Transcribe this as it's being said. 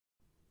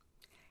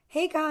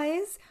Hey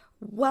guys,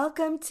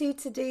 welcome to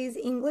today's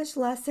English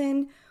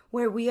lesson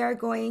where we are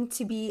going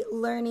to be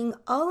learning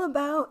all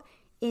about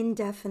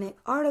indefinite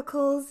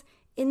articles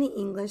in the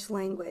English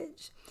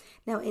language.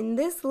 Now, in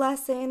this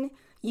lesson,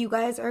 you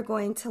guys are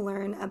going to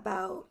learn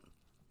about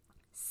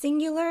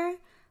singular,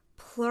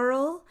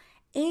 plural,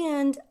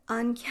 and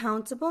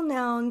uncountable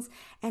nouns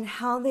and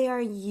how they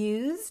are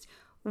used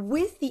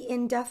with the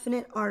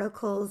indefinite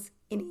articles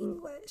in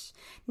English.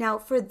 Now,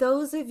 for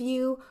those of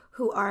you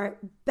who are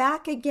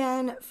back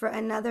again for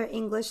another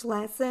English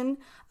lesson,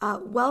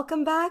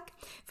 welcome back.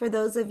 For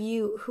those of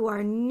you who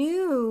are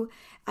new,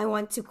 I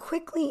want to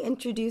quickly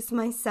introduce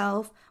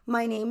myself.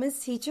 My name is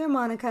Teacher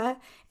Monica,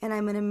 and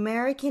I'm an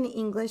American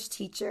English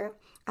teacher.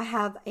 I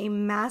have a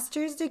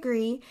master's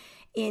degree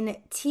in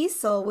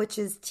TESOL, which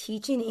is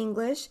Teaching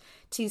English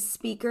to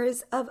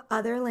Speakers of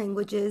Other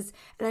Languages,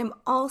 and I'm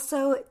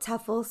also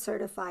TEFL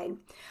certified.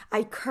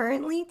 I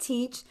currently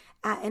teach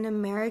at an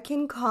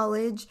American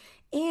college,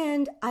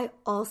 and I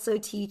also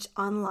teach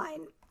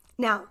online.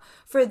 Now,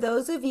 for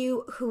those of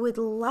you who would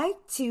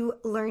like to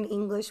learn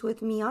English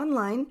with me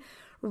online,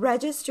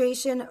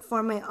 registration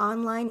for my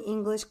online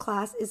English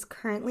class is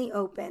currently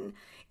open.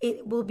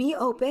 It will be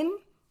open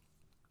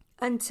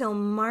until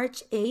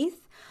March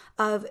 8th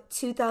of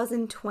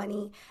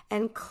 2020,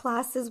 and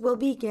classes will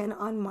begin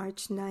on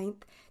March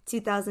 9th,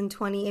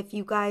 2020. If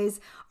you guys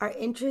are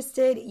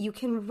interested, you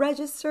can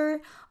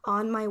register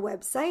on my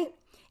website,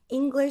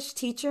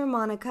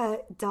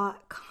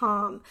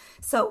 EnglishTeacherMonica.com.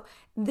 So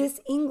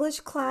this English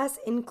class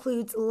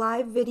includes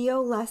live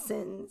video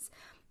lessons,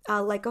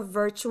 like a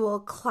virtual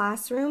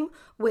classroom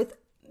with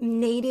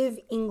native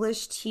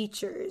English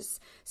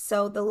teachers.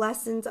 So the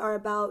lessons are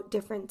about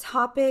different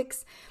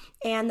topics,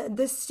 and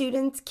the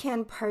students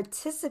can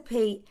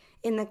participate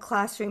in the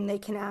classroom. They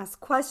can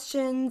ask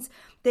questions,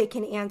 they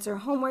can answer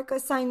homework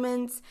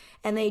assignments,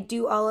 and they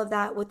do all of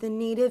that with a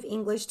native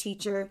English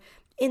teacher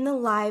in the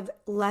live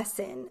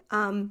lesson.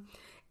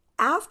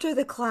 After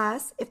the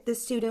class, if the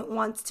student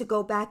wants to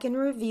go back and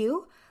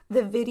review,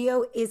 the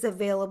video is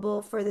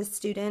available for the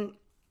student.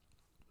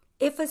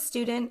 If a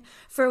student,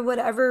 for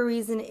whatever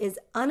reason, is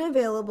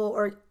unavailable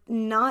or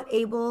not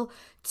able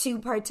to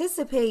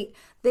participate,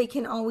 they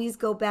can always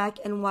go back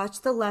and watch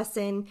the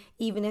lesson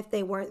even if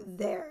they weren't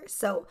there.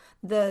 So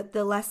the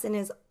lesson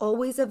is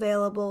always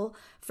available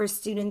for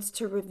students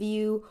to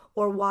review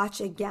or watch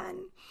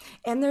again.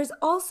 And there's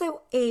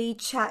also a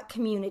chat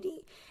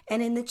community.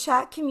 And in the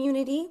chat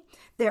community,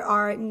 there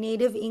are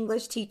native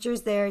English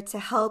teachers there to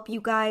help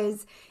you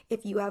guys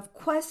if you have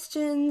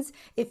questions,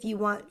 if you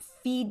want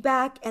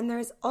feedback, and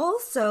there's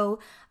also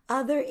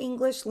other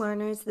English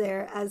learners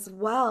there as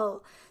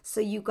well. So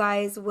you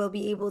guys will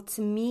be able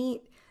to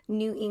meet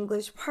new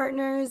English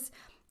partners,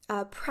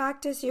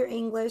 practice your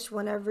English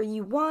whenever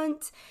you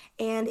want,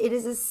 and it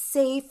is a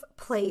safe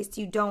place.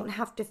 You don't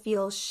have to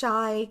feel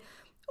shy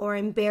or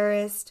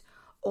embarrassed,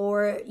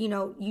 or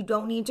you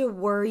don't need to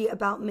worry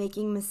about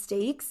making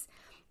mistakes.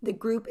 The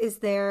group is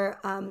there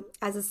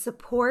as a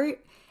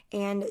support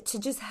and to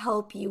just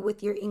help you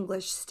with your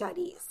English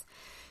studies.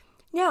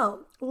 Now,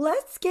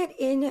 let's get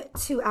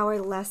into our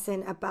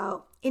lesson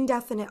about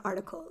indefinite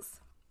articles.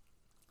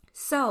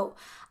 So,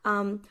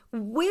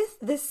 with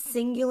the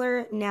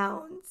singular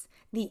nouns,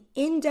 the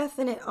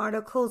indefinite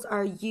articles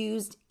are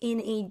used in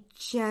a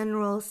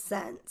general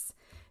sense,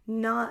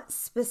 not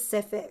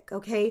specific,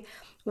 okay?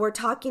 We're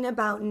talking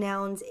about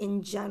nouns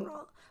in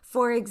general.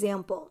 For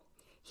example,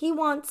 he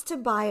wants to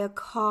buy a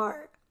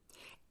car.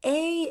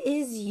 A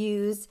is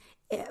used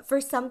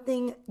for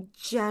something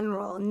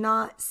general,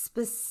 not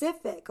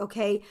specific,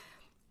 okay?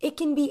 It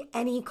can be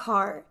any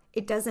car.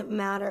 It doesn't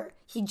matter.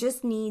 He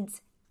just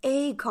needs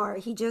a car.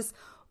 He just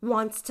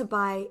wants to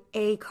buy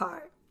a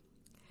car.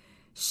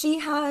 She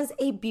has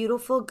a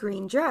beautiful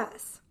green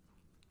dress.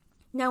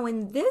 Now,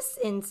 in this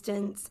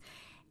instance,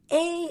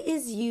 A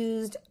is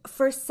used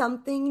for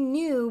something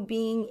new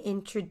being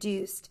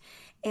introduced.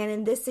 And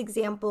in this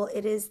example,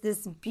 it is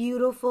this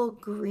beautiful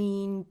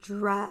green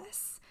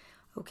dress.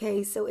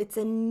 Okay, so it's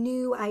a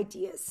new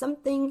idea,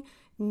 something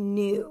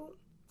new.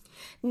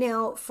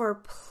 Now, for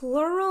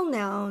plural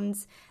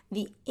nouns,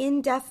 the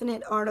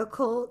indefinite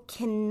article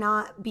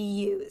cannot be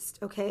used,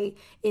 okay?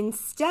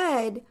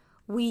 Instead,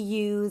 we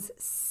use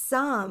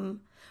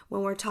some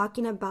when we're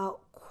talking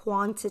about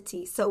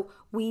quantity. So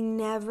we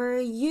never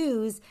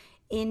use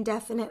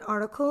indefinite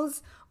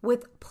articles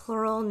with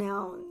plural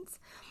nouns.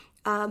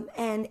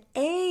 And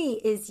A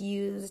is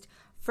used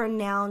for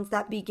nouns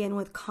that begin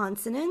with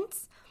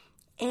consonants,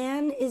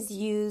 and is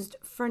used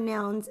for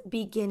nouns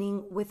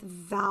beginning with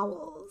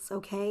vowels,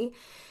 okay?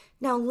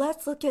 Now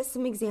let's look at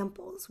some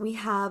examples. We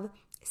have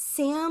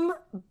Sam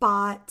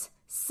bought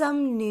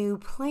some new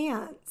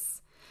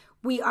plants.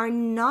 We are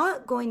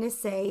not going to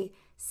say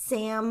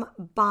Sam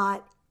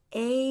bought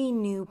a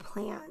new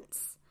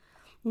plants.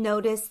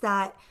 Notice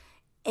that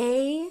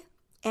A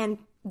and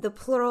the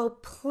plural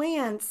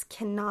plants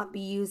cannot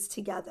be used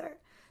together.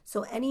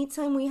 So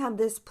anytime we have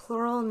this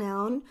plural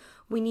noun,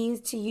 we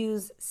need to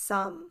use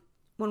some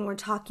when we're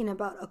talking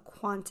about a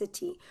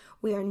quantity.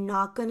 We are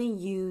not going to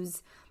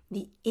use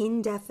the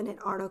indefinite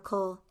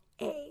article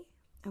a,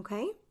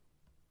 okay?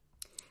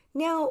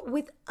 Now,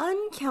 with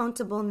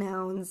uncountable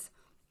nouns,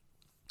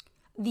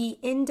 the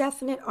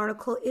indefinite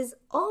article is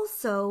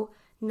also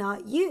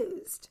not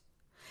used.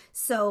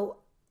 So,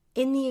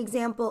 in the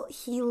example,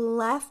 he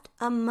left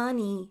a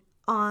money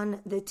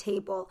on the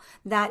table.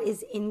 That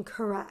is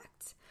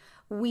incorrect.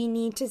 We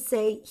need to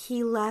say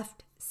he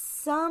left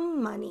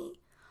some money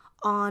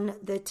on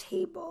the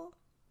table.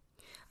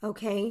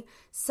 Okay,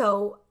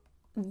 so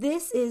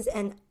this is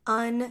an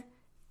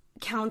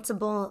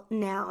uncountable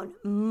noun,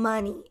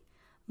 money.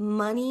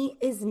 Money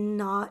is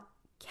not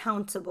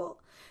countable.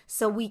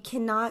 So we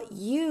cannot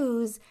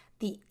use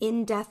the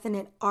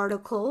indefinite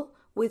article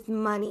with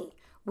money.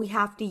 We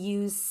have to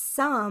use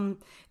some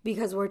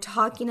because we're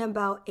talking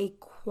about a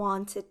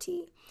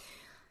quantity.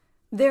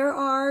 There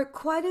are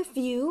quite a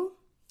few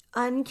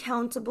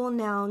uncountable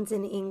nouns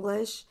in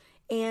English,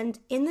 and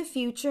in the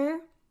future,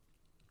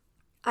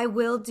 I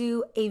will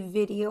do a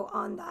video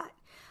on that.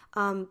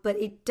 But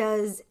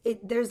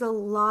there's a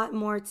lot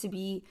more to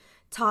be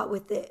taught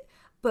with it.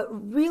 But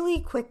really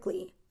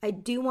quickly, I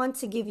do want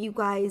to give you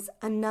guys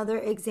another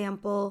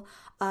example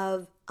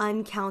of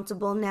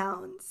uncountable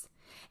nouns.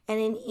 And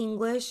in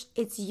English,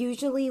 it's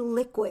usually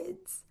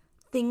liquids,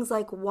 things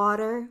like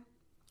water,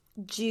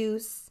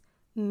 juice,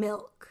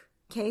 milk,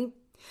 okay?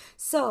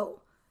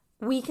 So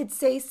we could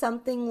say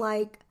something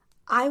like,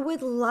 I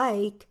would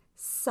like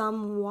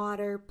some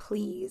water,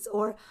 please,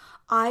 or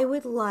I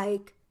would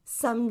like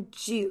some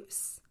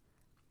juice.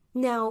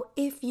 Now,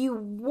 if you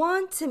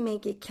want to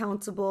make it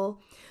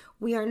countable,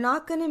 we are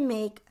not going to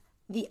make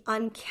the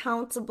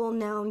uncountable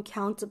noun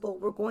countable.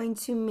 We're going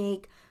to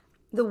make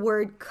the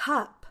word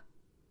cup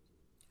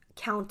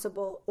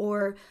countable,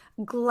 or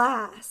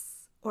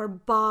glass, or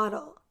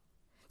bottle.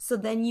 So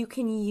then you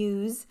can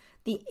use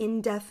the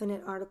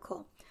indefinite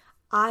article.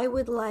 I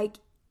would like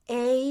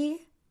a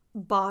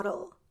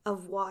bottle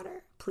of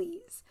water,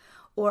 please.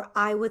 Or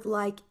I would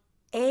like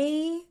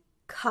a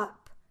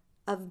cup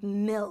of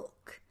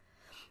milk.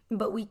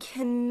 But we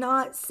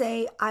cannot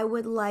say I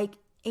would like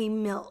a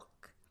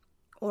milk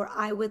or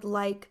I would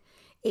like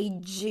a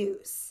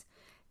juice.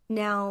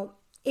 Now,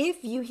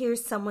 if you hear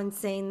someone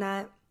saying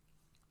that,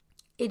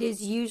 it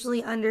is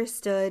usually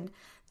understood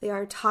they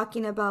are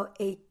talking about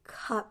a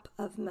cup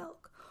of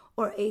milk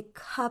or a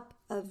cup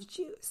of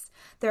juice.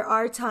 There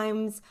are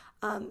times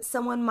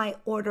someone might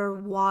order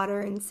water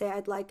and say,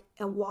 I'd like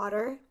a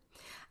water,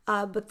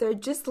 but they're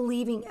just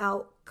leaving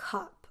out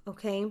cup,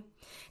 okay?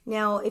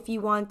 Now, if you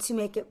want to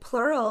make it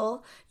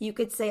plural, you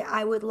could say,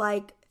 I would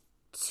like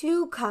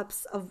 2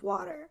 cups of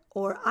water,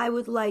 or I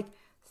would like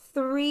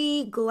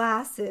 3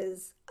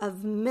 glasses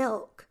of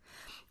milk.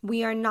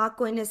 We are not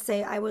going to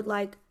say, I would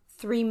like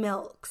 3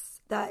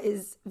 milks. That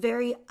is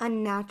very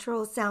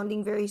unnatural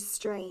sounding, very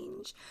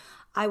strange.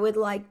 I would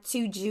like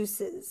 2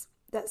 juices.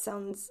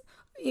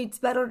 It's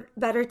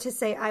better to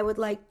say, I would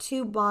like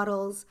 2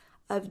 bottles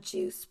of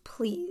juice,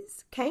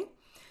 please. Okay?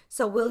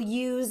 So we'll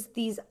use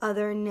these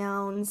other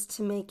nouns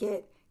to make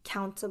it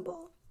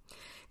countable.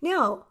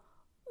 Now,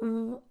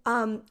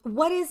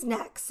 what is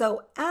next?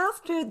 So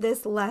after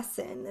this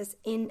lesson, this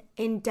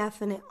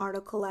indefinite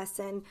article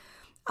lesson,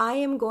 I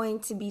am going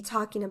to be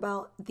talking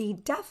about the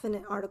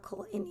definite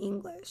article in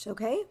English,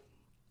 okay?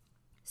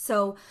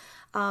 So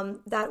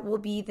that will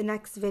be the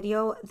next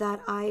video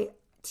that I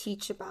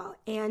teach about.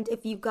 And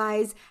if you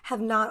guys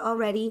have not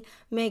already,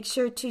 make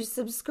sure to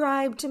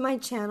subscribe to my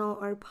channel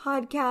or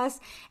podcast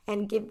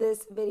and give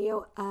this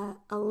video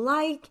a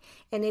like.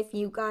 And if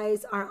you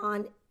guys are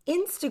on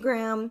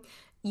Instagram,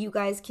 you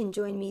guys can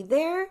join me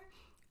there,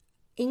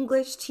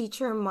 English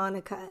Teacher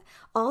Monica.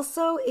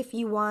 Also, if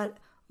you want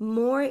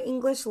more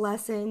English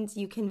lessons,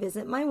 you can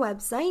visit my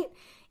website,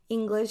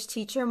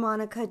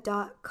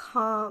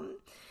 EnglishTeacherMonica.com.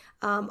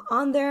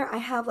 On there, I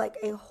have like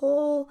a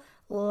whole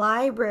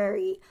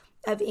library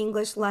of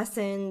English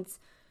lessons,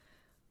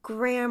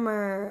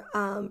 grammar,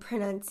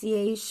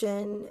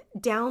 pronunciation,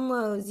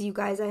 downloads. You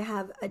guys, I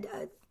have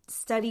a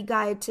study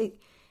guide to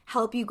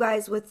help you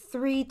guys with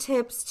 3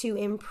 tips to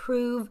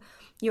improve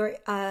your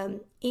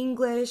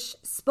English,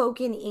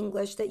 spoken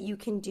English that you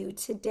can do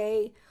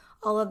today.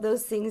 All of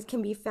those things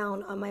can be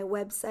found on my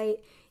website,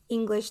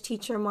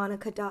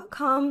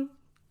 EnglishTeacherMonica.com.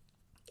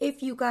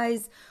 If you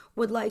guys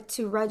would like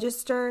to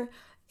register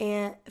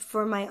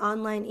for my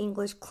online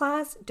English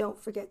class, don't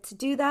forget to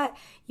do that.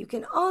 You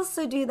can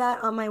also do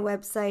that on my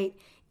website,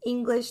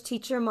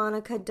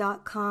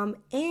 EnglishTeacherMonica.com,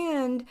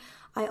 and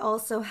I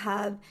also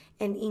have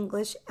an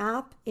English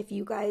app. If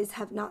you guys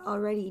have not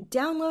already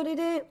downloaded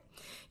it,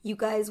 you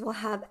guys will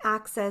have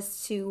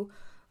access to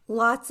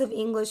lots of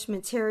English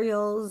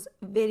materials,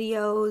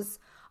 videos,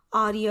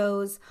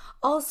 audios,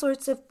 all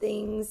sorts of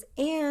things,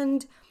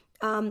 and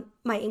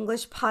my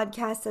English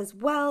podcast as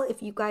well.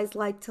 If you guys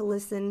like to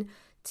listen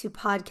to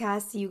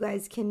podcasts, you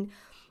guys can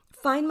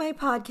find my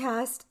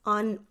podcast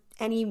on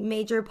any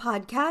major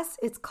podcast.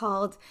 It's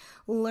called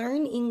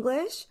Learn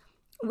English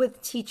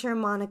with Teacher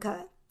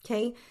Monica.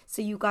 Okay,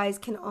 so you guys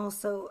can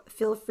also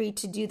feel free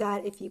to do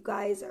that if you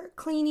guys are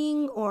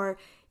cleaning or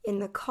in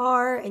the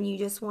car and you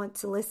just want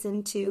to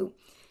listen to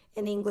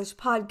an English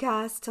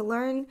podcast to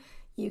learn,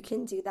 you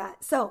can do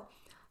that. So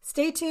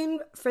stay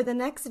tuned for the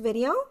next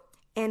video,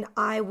 and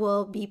I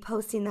will be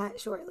posting that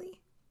shortly.